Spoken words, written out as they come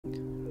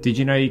Did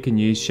you know you can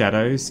use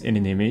shadows in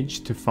an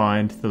image to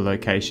find the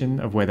location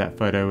of where that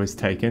photo was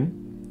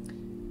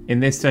taken? In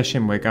this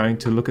session we're going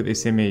to look at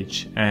this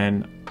image,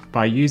 and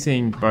by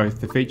using both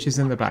the features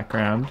in the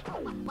background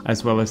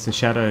as well as the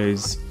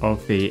shadows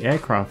of the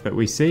aircraft that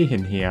we see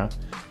in here,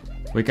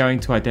 we're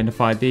going to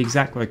identify the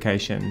exact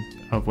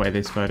location of where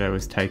this photo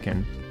was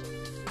taken.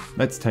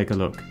 Let's take a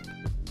look.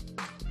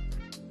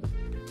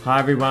 Hi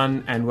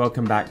everyone, and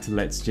welcome back to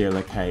Let's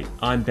Geolocate.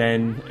 I'm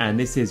Ben and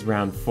this is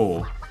round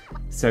 4.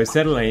 So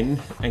settle in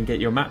and get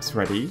your maps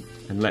ready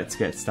and let's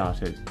get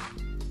started.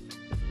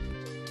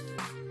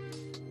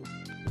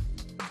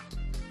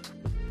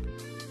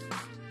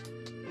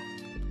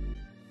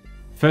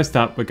 First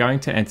up, we're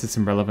going to answer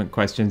some relevant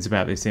questions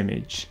about this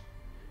image.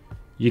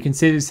 You can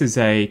see this is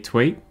a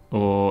tweet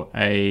or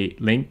a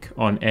link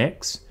on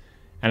X,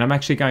 and I'm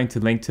actually going to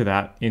link to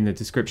that in the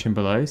description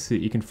below so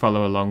that you can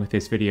follow along with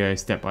this video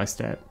step by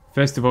step.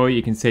 First of all,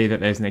 you can see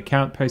that there's an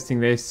account posting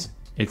this.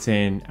 It's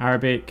in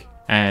Arabic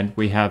and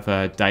we have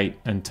a date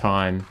and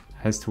time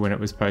as to when it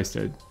was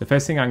posted. The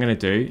first thing I'm going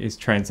to do is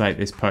translate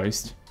this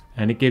post,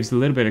 and it gives a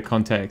little bit of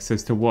context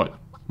as to what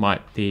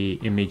might the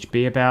image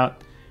be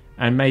about,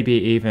 and maybe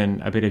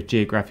even a bit of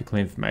geographical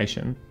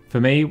information.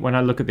 For me, when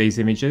I look at these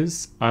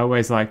images, I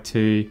always like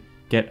to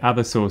get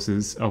other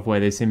sources of where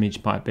this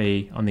image might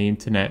be on the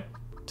internet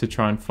to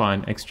try and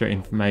find extra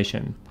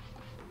information.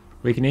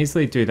 We can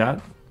easily do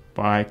that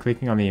by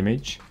clicking on the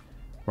image,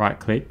 right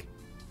click,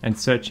 and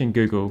searching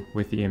Google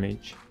with the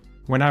image.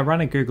 When I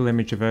run a Google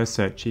image reverse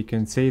search, you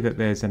can see that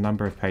there's a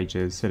number of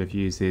pages that have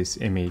used this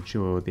image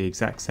or the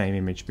exact same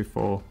image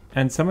before.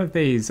 And some of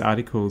these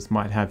articles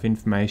might have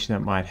information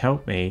that might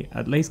help me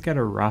at least get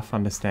a rough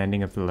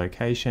understanding of the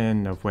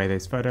location of where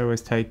this photo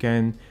was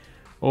taken,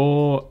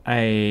 or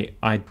an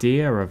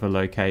idea of a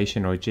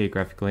location or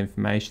geographical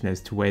information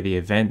as to where the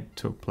event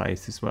took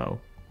place as well.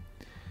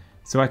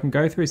 So I can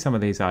go through some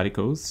of these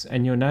articles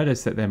and you'll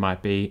notice that there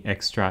might be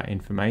extra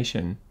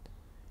information.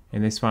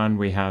 In this one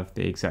we have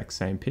the exact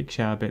same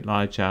picture, a bit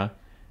larger,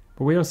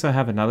 but we also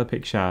have another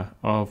picture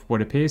of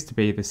what appears to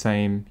be the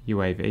same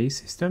UAV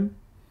system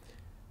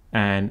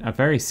and a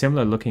very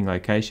similar looking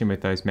location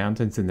with those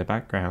mountains in the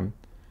background,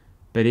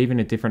 but even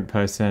a different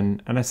person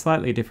and a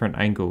slightly different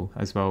angle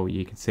as well.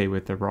 You can see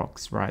with the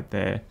rocks right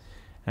there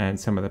and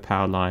some of the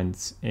power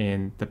lines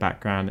in the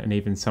background and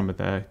even some of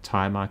the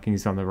tire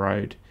markings on the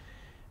road.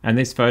 And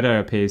this photo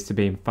appears to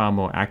be far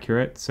more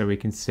accurate, so we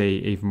can see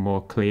even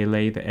more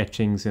clearly the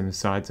etchings in the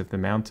sides of the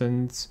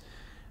mountains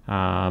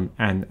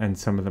and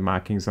some of the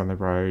markings on the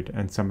road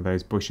and some of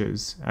those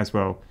bushes as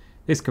well.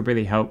 This could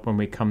really help when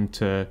we come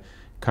to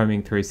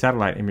combing through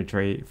satellite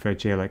imagery for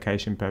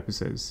geolocation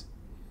purposes.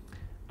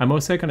 I'm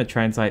also going to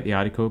translate the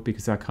article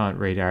because I can't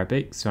read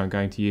Arabic, so I'm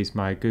going to use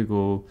my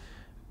Google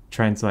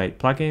Translate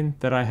plugin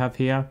that I have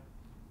here.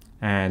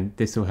 And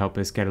this will help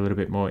us get a little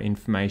bit more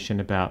information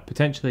about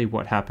potentially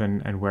what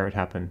happened and where it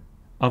happened.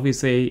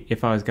 Obviously,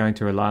 if I was going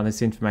to rely on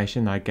this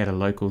information, I'd get a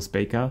local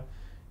speaker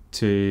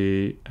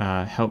to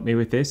help me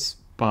with this.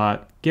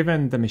 But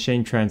given the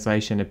machine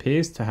translation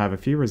appears to have a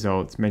few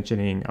results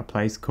mentioning a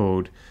place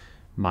called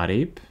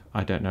Marib,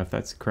 I don't know if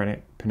that's the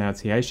correct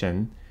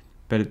pronunciation,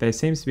 but there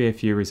seems to be a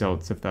few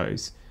results of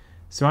those.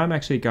 So I'm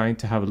actually going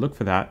to have a look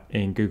for that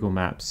in Google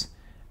Maps.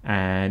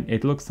 And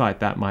it looks like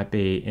that might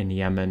be in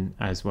Yemen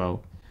as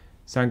well.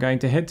 So I'm going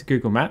to head to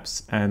Google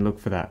Maps and look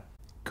for that.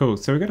 Cool,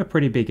 so we've got a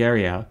pretty big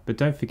area, but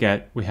don't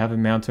forget we have a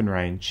mountain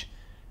range.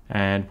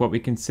 And what we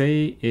can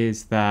see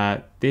is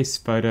that this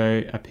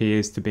photo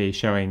appears to be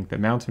showing the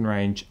mountain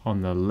range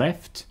on the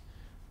left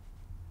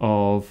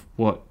of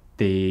where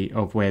the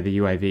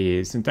UAV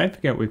is. And don't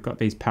forget we've got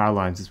these power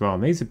lines as well,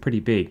 and these are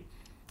pretty big.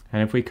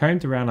 And if we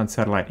combed around on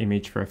satellite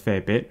image for a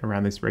fair bit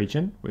around this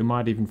region, we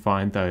might even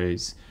find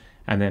those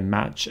and then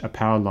match a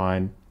power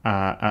line,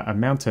 a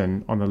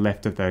mountain on the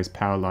left of those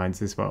power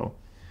lines as well.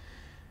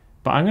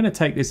 But I'm going to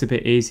take this a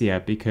bit easier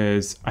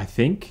because I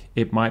think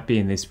it might be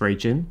in this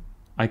region.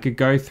 I could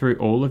go through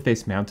all of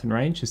this mountain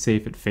range to see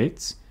if it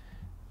fits.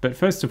 But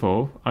first of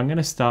all, I'm going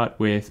to start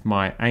with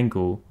my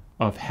angle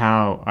of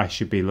how I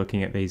should be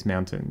looking at these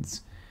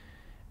mountains.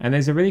 And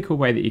there's a really cool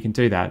way that you can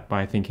do that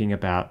by thinking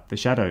about the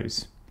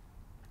shadows.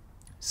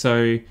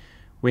 So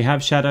we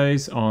have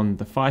shadows on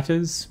the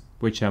fighters,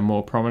 which are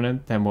more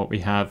prominent than what we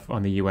have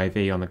on the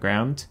UAV on the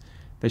ground.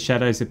 The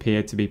shadows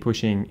appear to be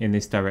pushing in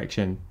this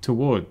direction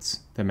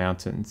towards the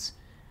mountains.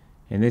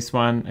 In this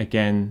one,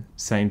 again,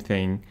 same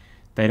thing.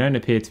 They don't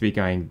appear to be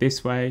going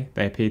this way,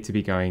 they appear to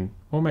be going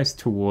almost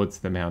towards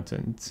the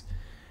mountains.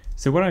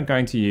 So what I'm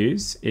going to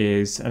use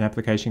is an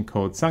application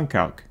called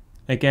SunCalc.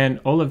 Again,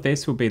 all of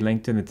this will be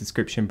linked in the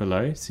description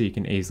below so you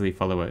can easily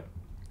follow it.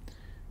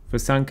 For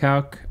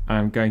SunCalc,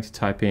 I'm going to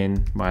type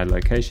in my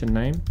location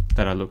name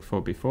that I looked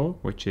for before,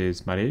 which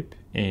is Marib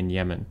in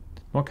Yemen.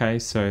 Okay,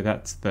 so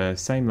that's the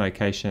same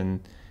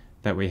location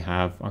that we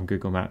have on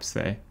Google Maps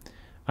there.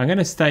 I'm going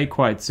to stay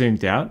quite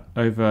zoomed out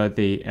over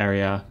the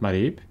area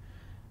Marib.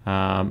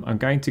 I'm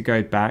going to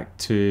go back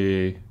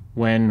to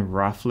when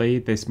roughly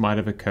this might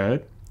have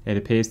occurred. It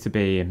appears to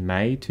be in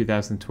May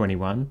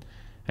 2021.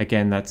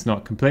 Again, that's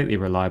not completely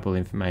reliable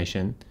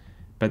information,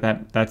 but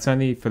that's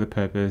only for the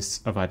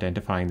purpose of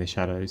identifying the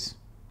shadows.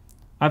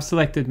 I've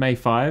selected May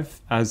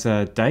 5 as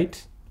a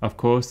date. Of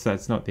course,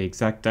 that's not the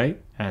exact date,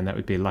 and that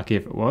would be lucky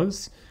if it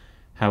was.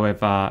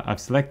 However, I've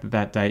selected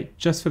that date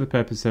just for the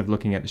purpose of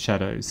looking at the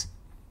shadows.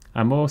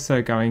 I'm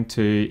also going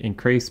to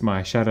increase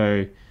my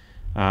shadow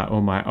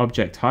or my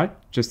object height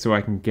just so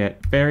I can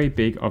get very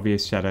big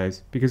obvious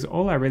shadows, because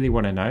all I really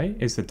want to know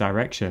is the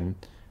direction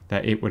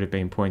that it would have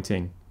been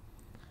pointing.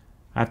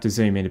 I have to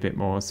zoom in a bit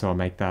more, so I'll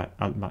make that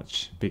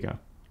much bigger.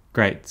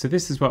 Great, so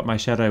this is what my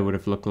shadow would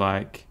have looked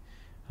like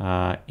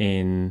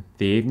in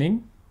the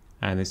evening,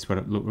 and this is what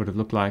it would have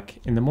looked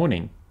like in the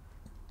morning.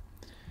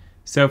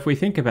 So if we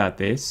think about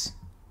this,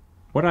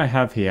 what I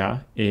have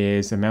here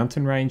is a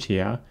mountain range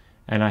here,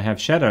 and I have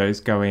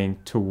shadows going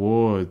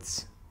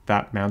towards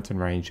that mountain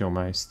range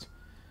almost.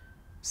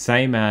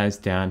 Same as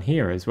down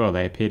here as well.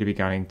 They appear to be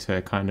going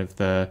to kind of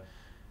the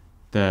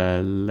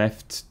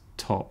left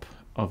top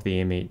of the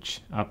image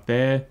up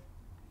there,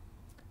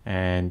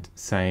 and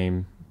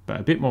same, but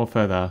a bit more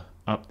further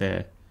up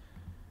there.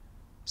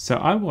 So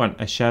I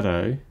want a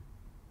shadow,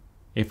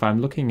 if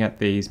I'm looking at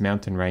these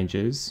mountain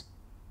ranges,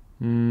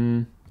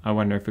 I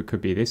wonder if it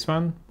could be this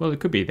one. Well, it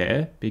could be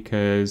there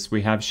because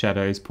we have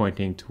shadows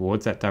pointing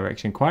towards that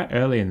direction quite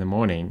early in the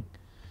morning.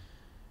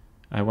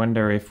 I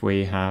wonder if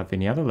we have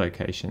any other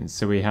locations.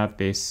 So we have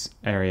this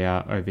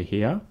area over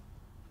here.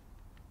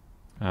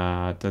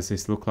 Does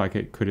this look like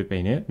it could have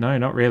been it? No,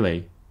 not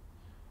really.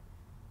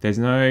 There's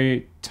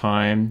no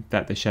time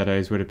that the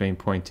shadows would have been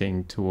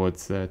pointing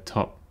towards the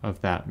top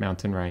of that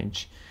mountain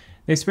range.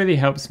 This really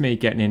helps me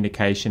get an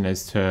indication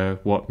as to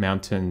what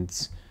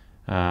mountains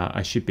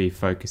I should be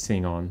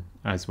focusing on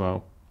as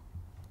well.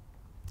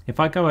 If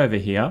I go over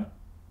here,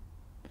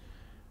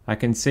 I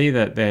can see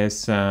that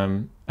there's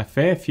a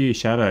fair few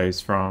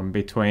shadows from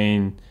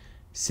between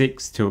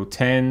 6 till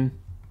 10,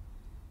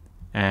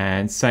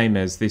 and same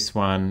as this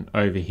one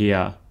over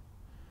here.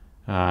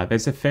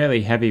 There's a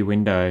fairly heavy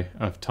window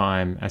of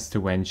time as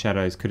to when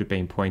shadows could have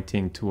been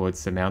pointing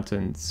towards the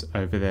mountains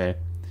over there.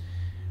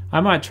 I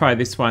might try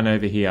this one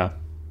over here,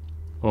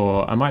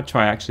 or I might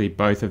try actually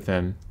both of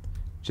them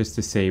just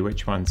to see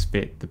which ones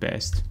fit the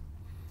best.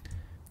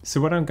 So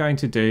what I'm going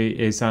to do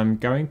is I'm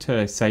going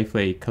to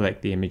safely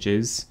collect the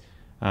images.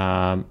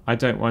 I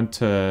don't want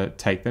to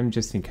take them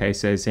just in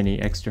case there's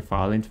any extra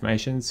file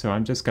information, so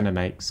I'm just going to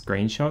make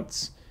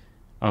screenshots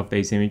of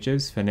these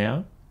images for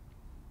now,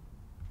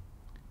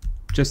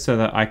 just so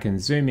that I can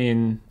zoom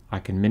in, I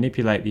can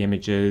manipulate the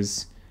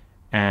images,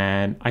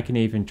 and I can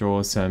even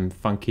draw some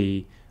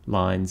funky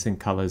lines and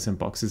colors and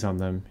boxes on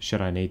them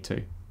should I need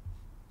to.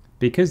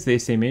 Because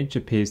this image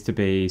appears to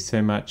be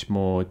so much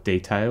more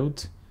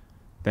detailed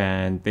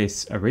than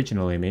this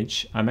original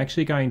image, I'm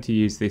actually going to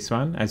use this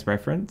one as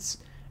reference,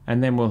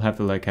 and then we'll have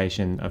the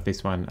location of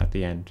this one at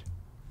the end.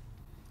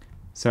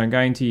 So I'm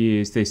going to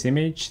use this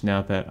image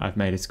now that I've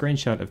made a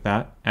screenshot of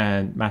that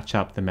and match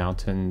up the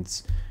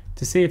mountains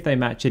to see if they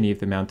match any of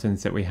the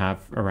mountains that we have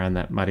around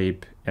that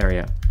Marib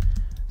area.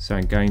 So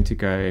I'm going to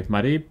go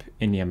Marib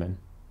in Yemen.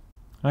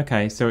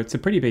 Okay, so it's a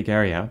pretty big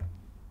area,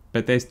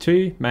 but there's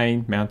two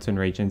main mountain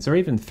regions, or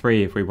even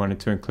three if we wanted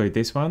to include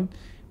this one,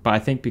 but I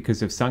think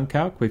because of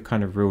SunCalc we've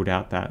kind of ruled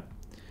out that.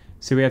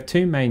 So we have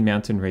two main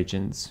mountain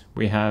regions.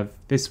 We have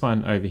this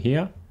one over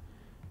here,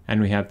 and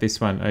we have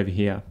this one over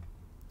here.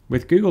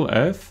 With Google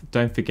Earth,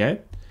 don't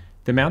forget,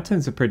 the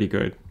mountains are pretty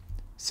good.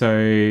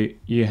 So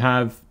you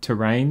have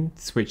terrain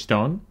switched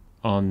on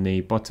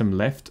the bottom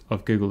left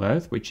of Google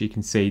Earth, which you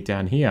can see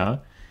down here,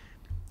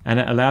 and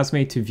it allows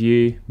me to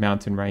view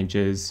mountain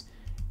ranges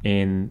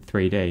in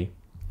 3D.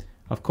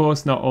 Of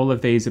course, not all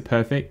of these are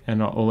perfect and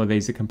not all of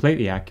these are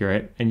completely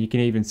accurate, and you can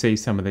even see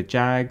some of the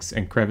jags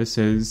and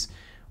crevices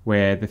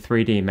where the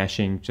 3D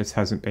meshing just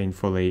hasn't been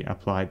fully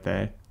applied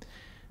there.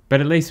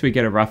 But at least we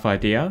get a rough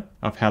idea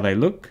of how they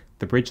look,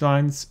 the bridge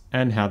lines,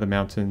 and how the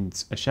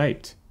mountains are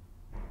shaped.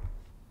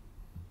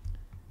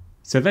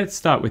 So let's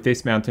start with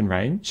this mountain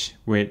range,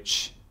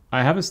 which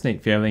I have a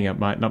sneak feeling it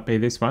might not be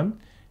this one,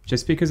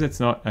 just because it's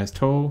not as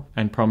tall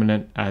and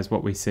prominent as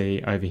what we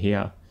see over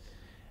here.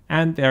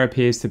 And there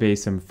appears to be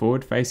some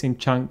forward-facing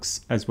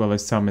chunks as well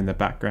as some in the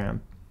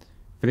background.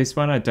 For this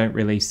one, I don't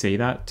really see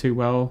that too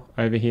well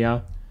over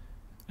here.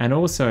 And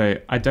also,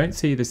 I don't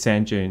see the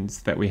sand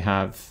dunes that we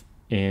have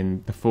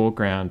in the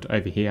foreground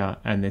over here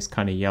and this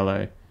kind of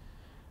yellow.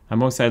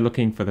 I'm also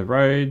looking for the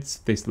roads,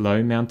 this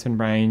low mountain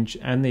range,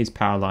 and these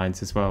power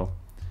lines as well.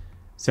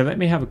 So let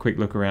me have a quick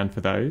look around for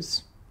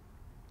those.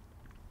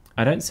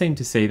 I don't seem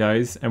to see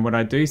those, and what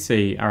I do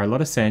see are a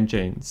lot of sand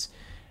dunes.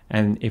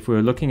 And if we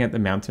were looking at the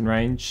mountain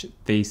range,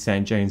 these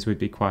sand dunes would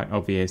be quite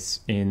obvious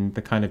in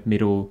the kind of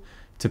middle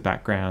to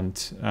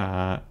background,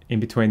 in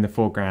between the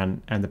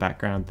foreground and the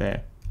background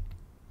there.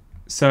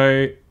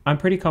 So I'm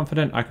pretty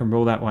confident I can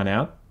rule that one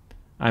out.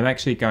 I'm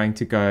actually going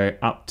to go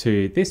up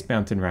to this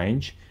mountain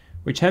range,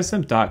 which has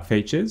some dark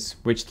features,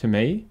 which to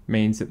me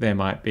means that there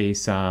might be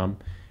some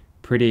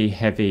pretty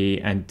heavy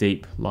and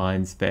deep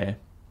lines there.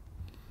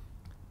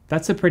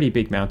 That's a pretty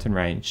big mountain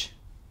range.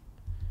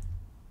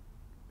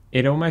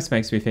 it almost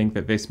makes me think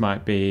that this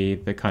might be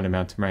the kind of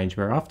mountain range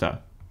we're after.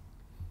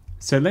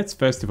 So let's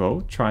first of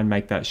all try and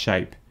make that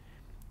shape.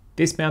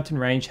 This mountain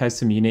range has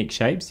some unique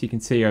shapes. You can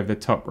see over the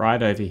top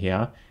right over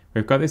here,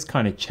 we've got this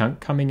kind of chunk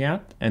coming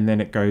out and then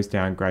it goes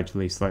down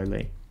gradually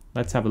slowly.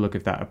 Let's have a look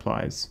if that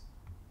applies.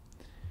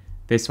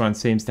 This one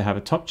seems to have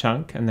a top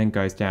chunk and then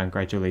goes down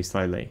gradually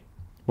slowly.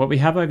 What we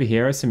have over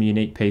here are some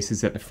unique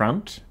pieces at the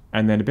front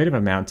and then a bit of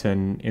a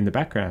mountain in the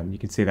background. You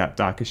can see that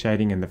darker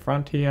shading in the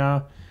front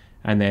here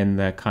and then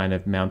the kind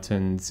of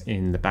mountains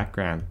in the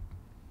background.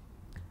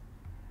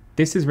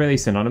 This is really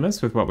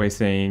synonymous with what we're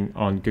seeing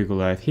on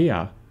Google Earth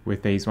here,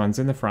 with these ones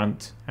in the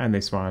front and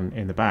this one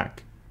in the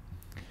back.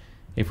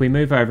 If we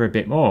move over a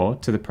bit more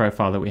to the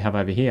profile that we have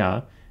over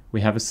here,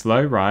 we have a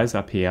slow rise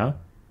up here,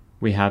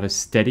 we have a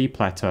steady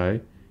plateau,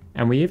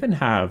 and we even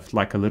have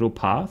like a little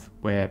path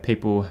where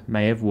people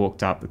may have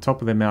walked up the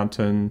top of the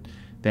mountain.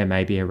 There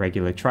may be a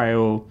regular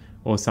trail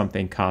or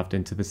something carved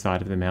into the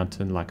side of the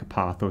mountain like a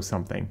path or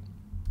something.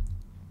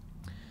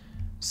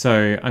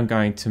 So I'm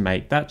going to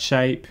make that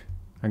shape.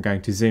 I'm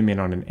going to zoom in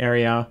on an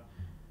area.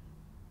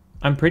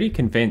 I'm pretty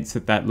convinced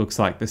that that looks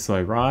like the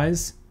slow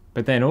rise,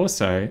 but then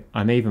also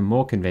I'm even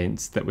more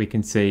convinced that we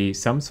can see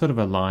some sort of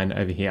a line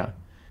over here.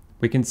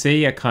 We can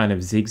see a kind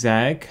of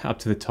zigzag up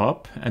to the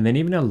top and then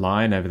even a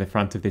line over the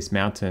front of this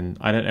mountain.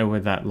 I don't know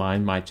whether that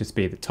line might just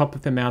be the top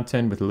of the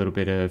mountain with a little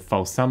bit of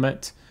false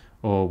summit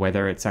or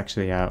whether it's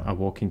actually a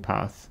walking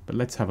path, but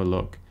let's have a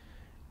look.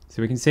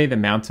 So we can see the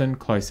mountain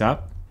close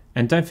up,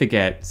 and don't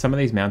forget, some of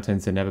these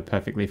mountains are never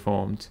perfectly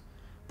formed.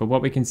 But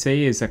what we can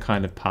see is a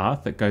kind of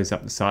path that goes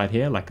up the side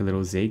here, like a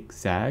little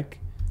zigzag.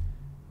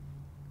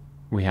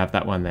 We have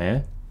that one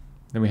there.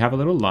 Then we have a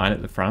little line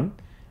at the front.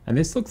 And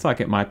this looks like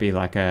it might be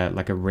like a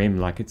rim,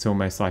 like it's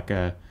almost like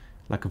a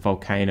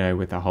volcano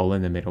with a hole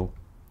in the middle.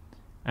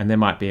 And there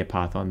might be a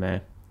path on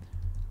there.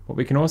 What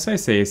we can also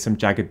see is some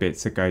jagged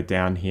bits that go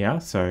down here.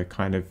 So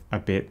kind of a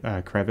bit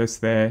crevice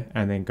there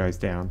and then goes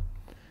down.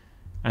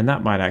 And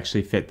that might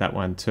actually fit that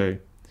one too.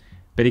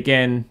 But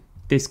again,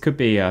 this could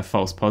be a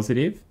false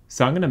positive.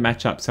 So I'm going to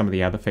match up some of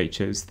the other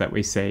features that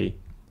we see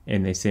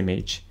in this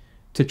image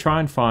to try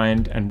and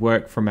find and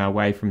work from our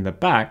way from the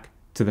back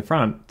to the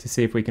front to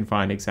see if we can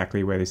find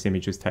exactly where this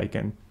image was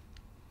taken.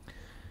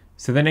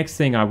 So the next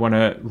thing I want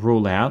to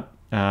rule out,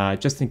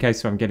 just in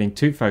case I'm getting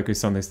too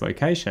focused on this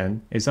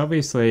location, is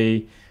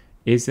obviously,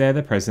 is there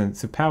the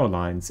presence of power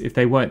lines? If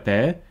they weren't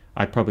there,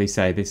 I'd probably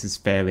say this is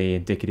fairly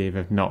indicative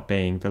of not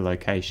being the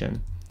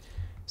location.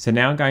 So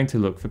now I'm going to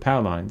look for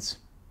power lines.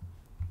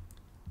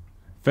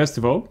 First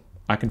of all,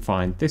 I can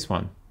find this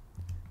one.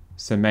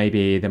 So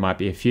maybe there might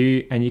be a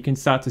few, and you can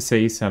start to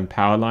see some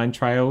power line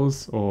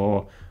trails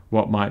or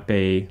what might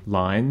be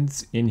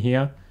lines in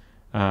here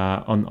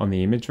on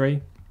the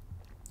imagery.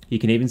 You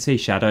can even see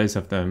shadows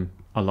of them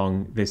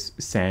along this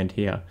sand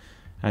here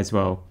as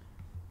well.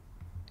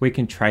 We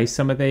can trace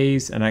some of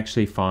these and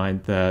actually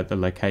find the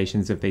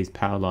locations of these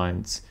power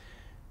lines.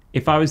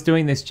 If I was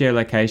doing this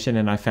geolocation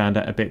and I found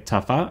it a bit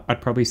tougher,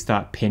 I'd probably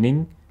start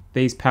pinning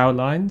these power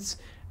lines.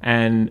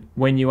 And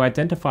when you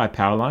identify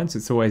power lines,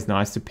 it's always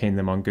nice to pin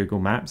them on Google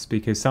Maps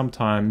because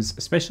sometimes,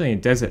 especially in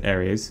desert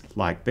areas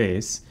like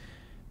this,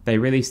 they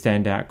really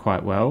stand out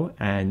quite well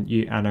and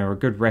are a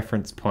good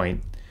reference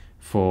point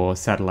for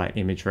satellite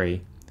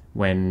imagery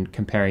when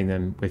comparing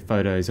them with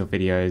photos or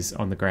videos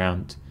on the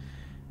ground.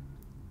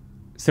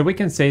 So we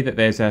can see that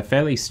there's a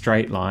fairly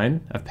straight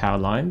line of power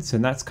lines,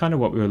 and that's kind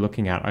of what we were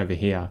looking at over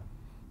here.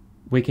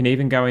 We can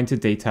even go into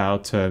detail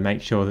to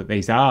make sure that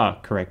these are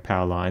correct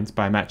power lines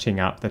by matching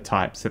up the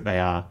types that they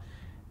are.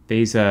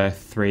 These are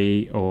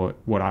 3, or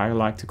what I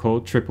like to call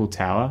triple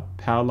tower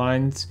power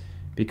lines,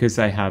 because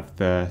they have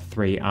the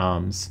 3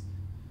 arms.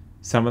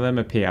 Some of them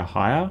appear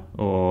higher,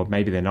 or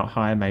maybe they're not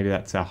higher, maybe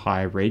that's a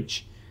high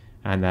ridge,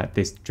 and that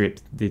this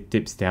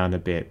dips down a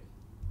bit.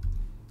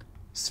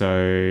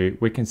 So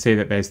we can see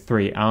that there's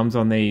 3 arms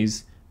on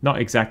these, not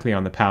exactly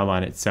on the power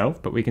line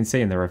itself, but we can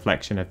see in the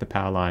reflection of the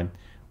power line,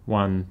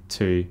 1,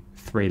 2,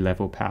 3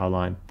 level power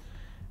line.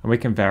 And we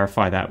can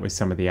verify that with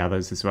some of the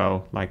others as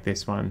well, like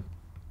this one,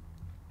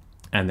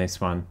 and this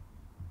one,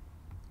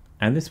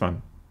 and this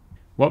one.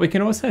 What we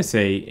can also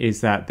see is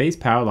that these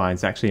power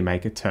lines actually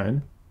make a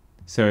turn.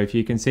 So if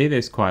you can see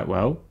this quite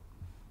well,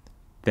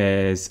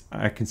 there's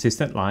a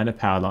consistent line of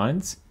power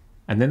lines,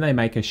 and then they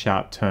make a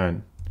sharp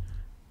turn.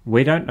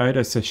 We don't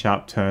notice a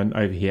sharp turn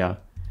over here.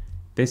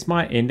 This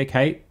might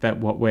indicate that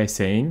what we're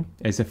seeing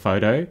is a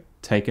photo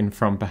taken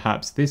from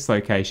perhaps this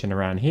location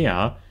around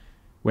here,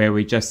 where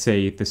we just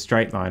see the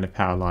straight line of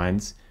power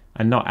lines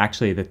and not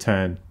actually the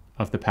turn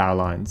of the power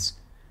lines.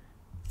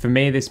 For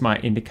me, this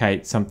might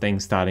indicate something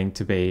starting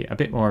to be a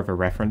bit more of a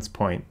reference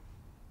point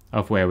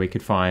of where we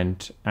could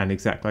find an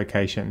exact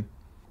location.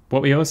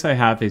 What we also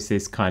have is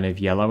this kind of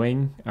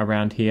yellowing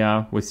around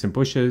here with some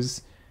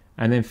bushes,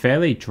 and then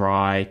fairly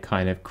dry,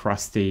 kind of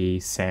crusty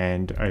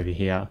sand over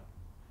here.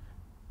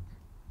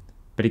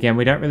 But again,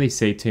 we don't really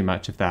see too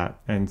much of that,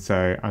 and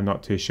so I'm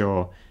not too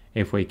sure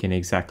if we can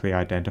exactly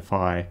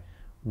identify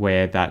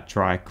where that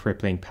dry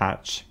crippling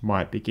patch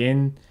might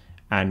begin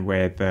and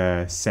where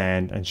the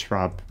sand and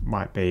shrub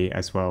might be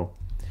as well.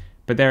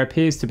 But there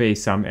appears to be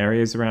some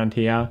areas around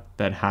here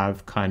that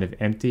have kind of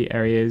empty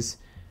areas,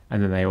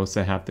 and then they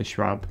also have the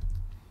shrub.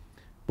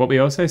 What we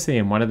also see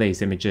in one of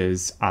these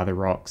images are the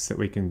rocks that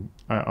we can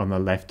on the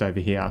left over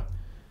here.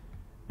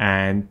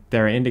 And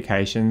there are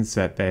indications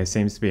that there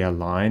seems to be a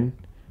line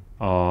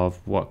of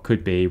what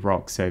could be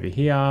rocks over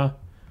here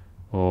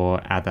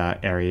or other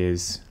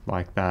areas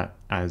like that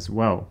as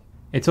well.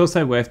 It's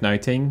also worth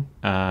noting,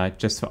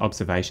 just for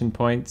observation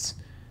points,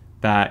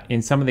 that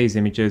in some of these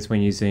images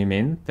when you zoom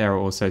in, there are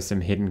also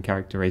some hidden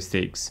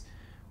characteristics.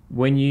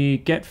 When you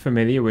get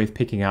familiar with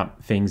picking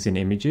up things in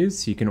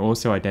images, you can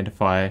also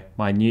identify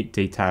minute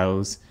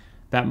details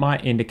that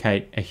might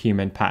indicate a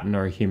human pattern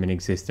or a human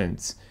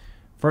existence.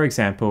 For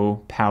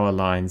example, power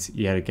lines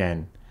yet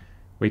again.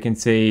 We can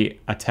see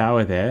a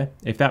tower there.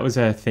 If that was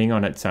a thing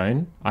on its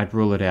own, I'd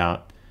rule it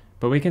out.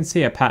 But we can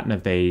see a pattern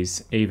of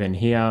these even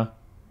here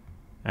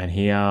and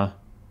here,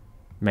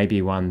 maybe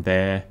one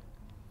there.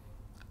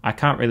 I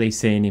can't really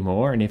see any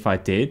more, and if I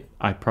did,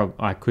 I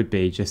could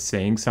be just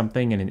seeing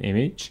something in an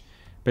image.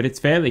 But it's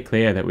fairly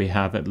clear that we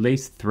have at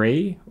least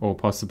 3 or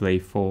possibly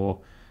 4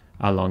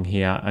 along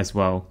here as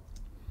well.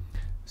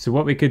 So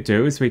what we could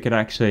do is we could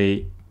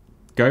actually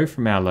go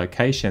from our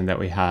location that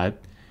we had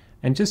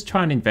and just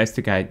try and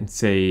investigate and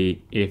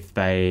see if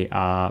they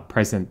are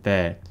present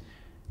there.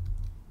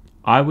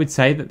 I would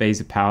say that these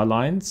are power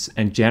lines,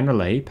 and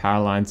generally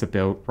power lines are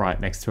built right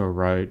next to a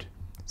road.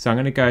 So I'm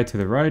going to go to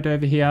the road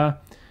over here.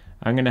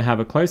 I'm going to have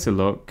a closer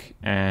look,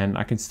 and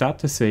I can start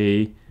to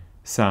see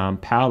some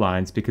power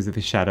lines because of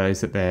the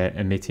shadows that they're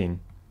emitting.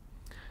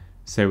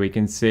 So we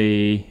can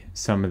see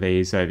some of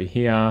these over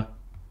here,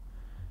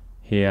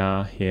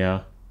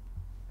 here,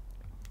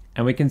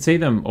 and we can see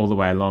them all the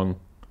way along.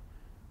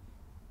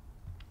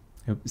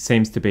 It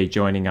seems to be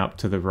joining up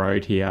to the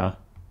road here.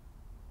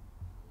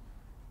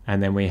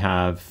 And then we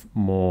have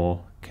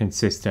more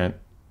consistent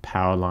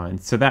power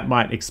lines. So that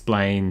might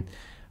explain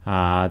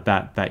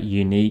that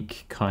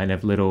unique kind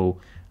of little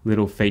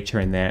feature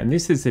in there. And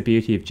this is the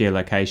beauty of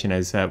geolocation,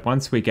 is that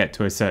once we get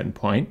to a certain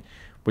point,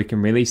 we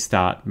can really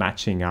start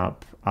matching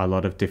up a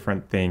lot of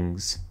different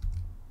things.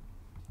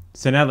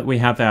 So now that we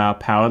have our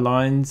power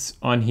lines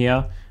on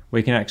here,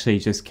 we can actually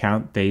just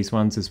count these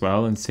ones as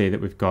well and see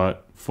that we've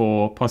got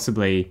 4,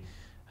 possibly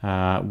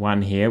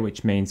 1 here,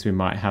 which means we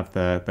might have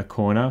the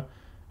corner.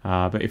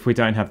 But if we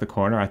don't have the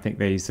corner, I think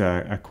these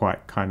are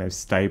quite kind of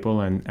stable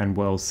and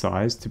well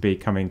sized to be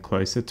coming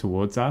closer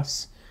towards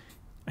us.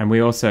 And we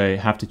also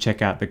have to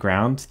check out the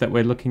ground that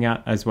we're looking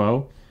at as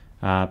well.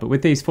 But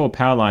with these 4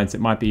 power lines,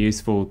 it might be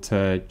useful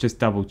to just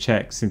double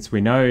check, since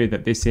we know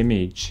that this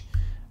image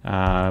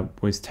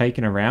was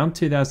taken around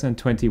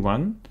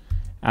 2021.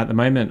 At the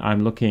moment,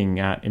 I'm looking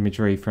at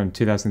imagery from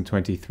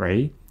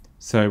 2023.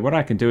 So what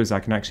I can do is I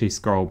can actually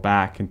scroll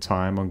back in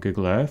time on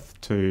Google Earth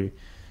to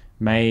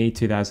May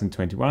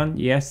 2021.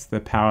 Yes,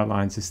 the power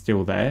lines are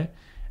still there,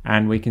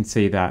 and we can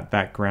see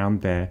that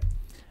ground there.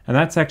 And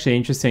that's actually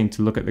interesting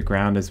to look at the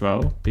ground as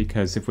well,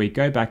 because if we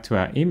go back to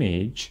our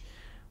image,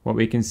 what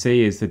we can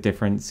see is the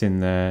difference in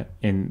the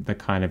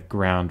kind of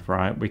ground,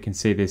 right? We can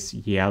see this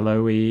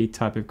yellowy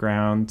type of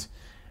ground,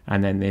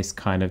 and then this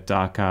kind of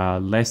darker,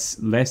 less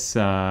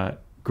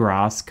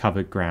grass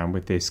covered ground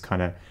with this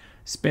kind of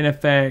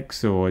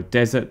spinifex or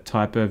desert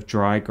type of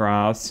dry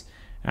grass,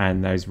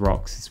 and those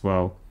rocks as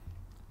well.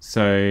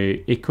 So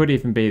it could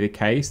even be the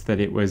case that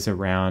it was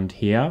around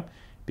here,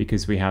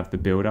 because we have the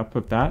build-up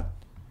of that.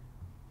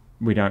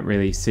 We don't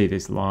really see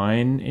this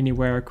line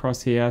anywhere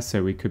across here,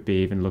 so we could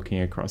be even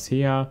looking across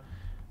here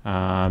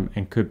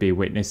and could be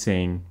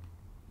witnessing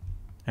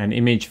an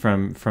image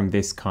from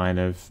this kind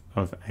of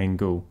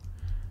angle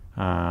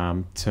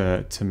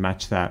to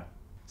match that.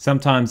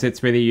 Sometimes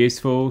it's really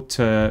useful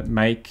to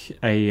make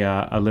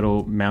a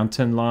little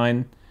mountain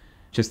line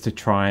just to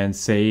try and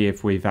see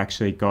if we've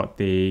actually got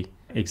the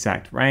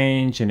exact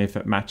range and if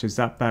it matches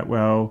up that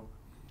well.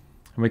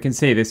 And we can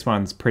see this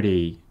one's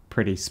pretty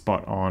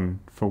spot on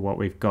for what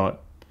we've got.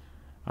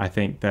 I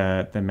think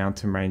the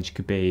mountain range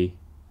could be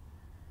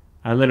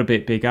a little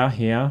bit bigger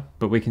here,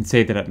 but we can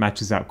see that it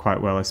matches up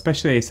quite well,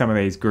 especially some of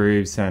these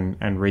grooves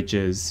and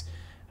ridges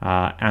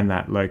and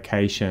that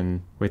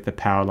location with the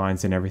power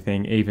lines and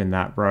everything, even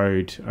that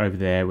road over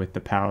there with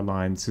the power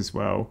lines as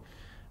well.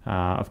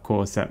 Of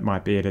course, that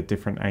might be at a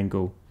different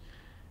angle.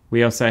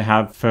 We also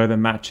have further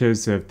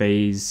matches of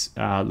these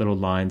little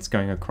lines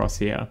going across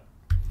here.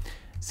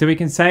 So we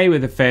can say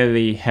with a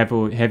fairly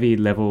heavy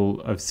level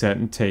of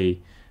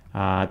certainty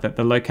that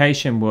the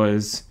location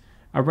was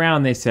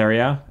around this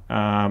area.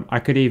 I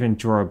could even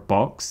draw a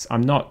box.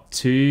 I'm not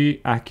too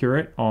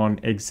accurate on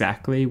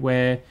exactly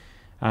where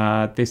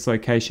this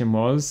location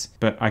was,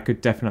 but I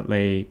could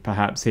definitely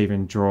perhaps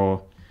even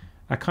draw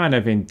a kind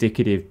of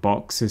indicative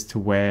box as to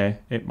where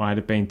it might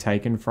have been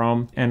taken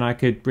from. And I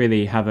could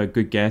really have a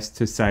good guess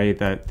to say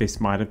that this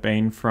might have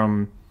been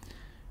from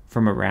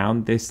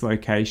around this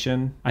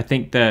location. I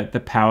think that the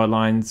power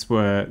lines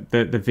were,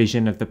 the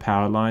vision of the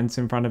power lines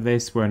in front of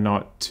this were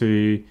not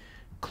too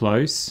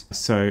close,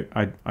 so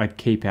I'd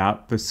keep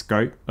out the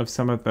scope of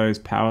some of those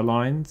power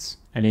lines,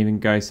 and even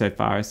go so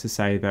far as to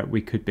say that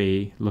we could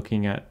be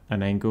looking at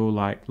an angle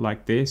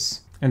like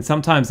this. And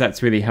sometimes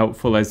that's really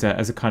helpful as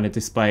a kind of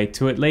display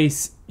to at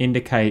least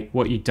indicate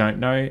what you don't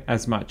know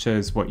as much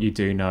as what you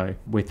do know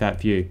with that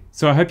view.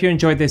 So I hope you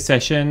enjoyed this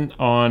session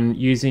on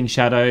using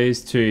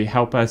shadows to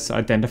help us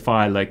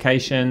identify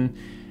location,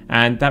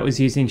 and that was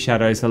using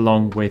shadows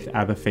along with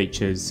other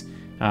features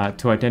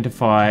to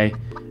identify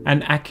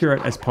an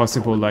accurate as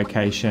possible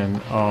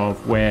location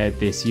of where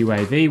this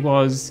UAV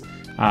was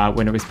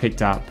when it was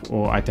picked up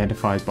or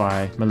identified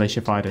by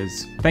militia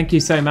fighters. Thank you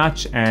so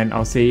much, and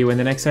I'll see you in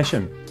the next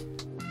session.